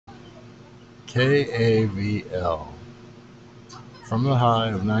KAVL. From the high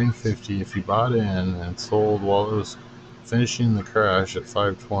of 950, if you bought in and sold while it was finishing the crash at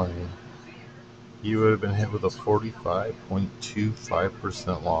 520, you would have been hit with a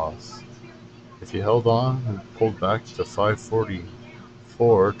 45.25% loss. If you held on and pulled back to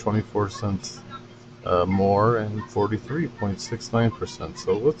 544, 24 cents more, and 43.69%.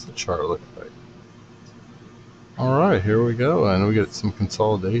 So what's the chart look like? Alright, here we go, and we get some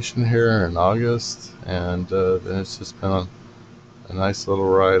consolidation here in August, and then it's just been a nice little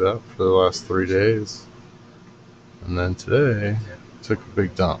ride up for the last 3 days, and then today took a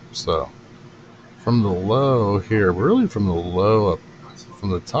big dump. So from the low here, really from the low up,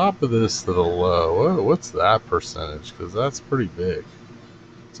 from the top of this to the low, what's that percentage? Because that's pretty big.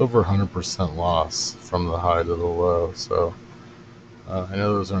 It's over 100% loss from the high to the low. So I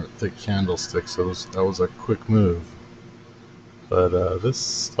know those aren't thick candlesticks, so that was a quick move. But this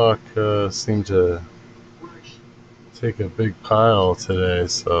stock seemed to take a big pile today,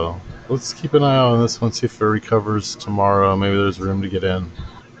 so let's keep an eye on this one, see if it recovers tomorrow. Maybe there's room to get in.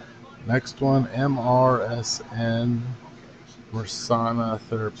 Next one, MRSN, Mersana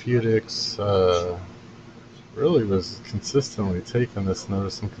Therapeutics, really was consistently taking this, and there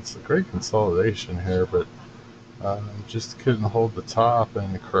was some great consolidation here, but just couldn't hold the top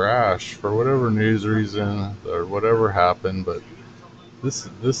and crash for whatever news reason or whatever happened. But this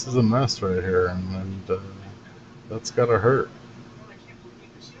is a mess right here, and that's gotta hurt.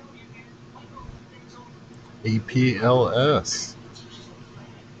 APLS.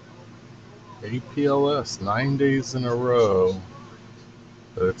 APLS, 9 days in a row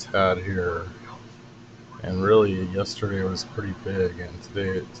that it's had here. And really, yesterday was pretty big, and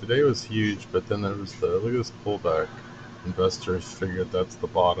today was huge. But then there was look at this pullback. Investors figured that's the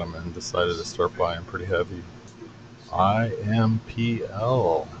bottom and decided to start buying pretty heavy.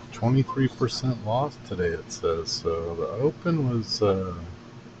 IMPL, 23% loss today, it says. So the open was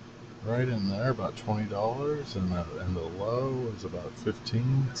right in there, about $20, and the low was about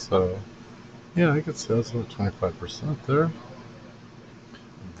 15. So yeah, I could say that's about 25% there.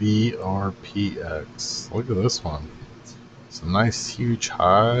 VPRX. Look at this one. Some nice huge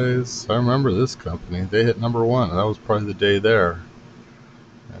highs. I remember this company. They hit number one, and that was probably the day there.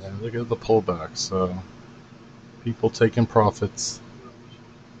 And look at the pullback. So people taking profits.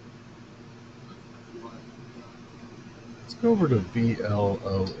 Let's go over to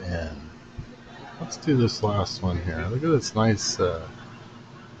VLON. Let's do this last one here. Look at this nice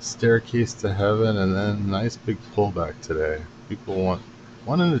staircase to heaven, and then nice big pullback today. People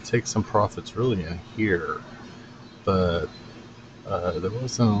wanting to take some profits really in here, but there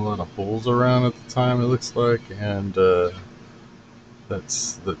wasn't a lot of bulls around at the time, it looks like, and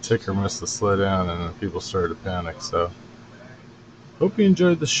that's the ticker must have slowed down, and people started to panic. So hope you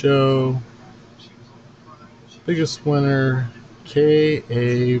enjoyed the show. Biggest winner,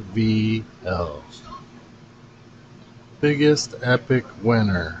 KAVL. Biggest epic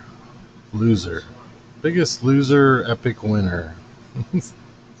winner, loser. Biggest loser, epic winner.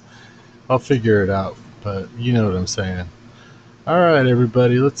 I'll figure it out, but you know what I'm saying. Alright,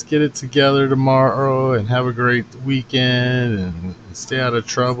 everybody, let's get it together tomorrow and have a great weekend and stay out of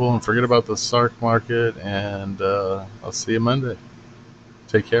trouble and forget about the stock market, and I'll see you Monday.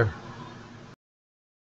 Take care.